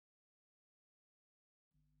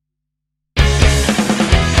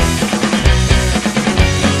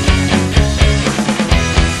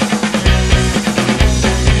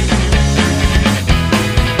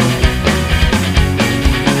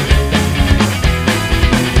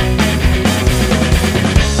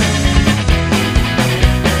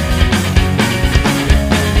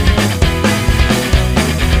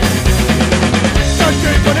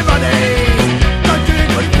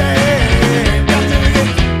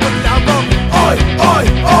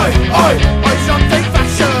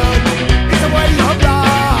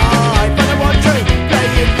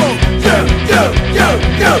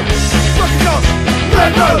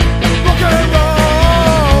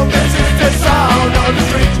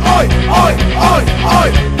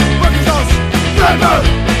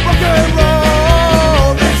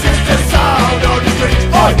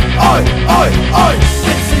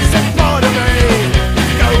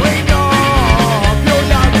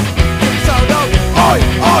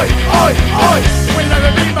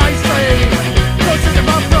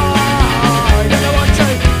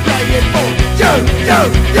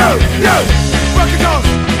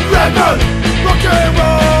Redman, rock and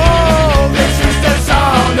roll. This is the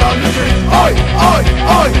sound of the street. Oi, oi,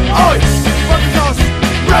 oi, oi. Because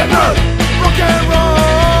Redman, rock and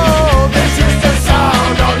roll. This is the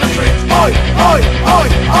sound of the street. Oi, oi, oi,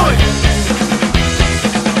 oi.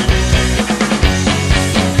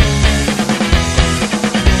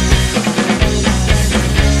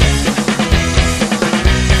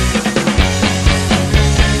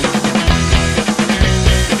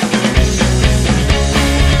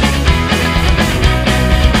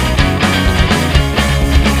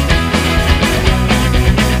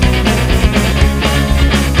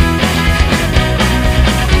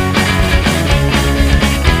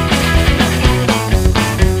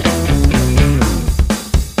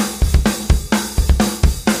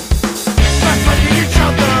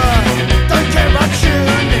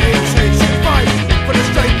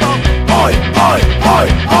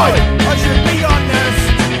 I should be honest,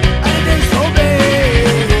 and it is for me,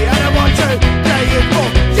 and I want to play it for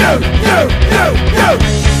you.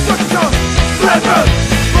 Such a Redman,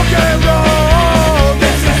 rock and roll.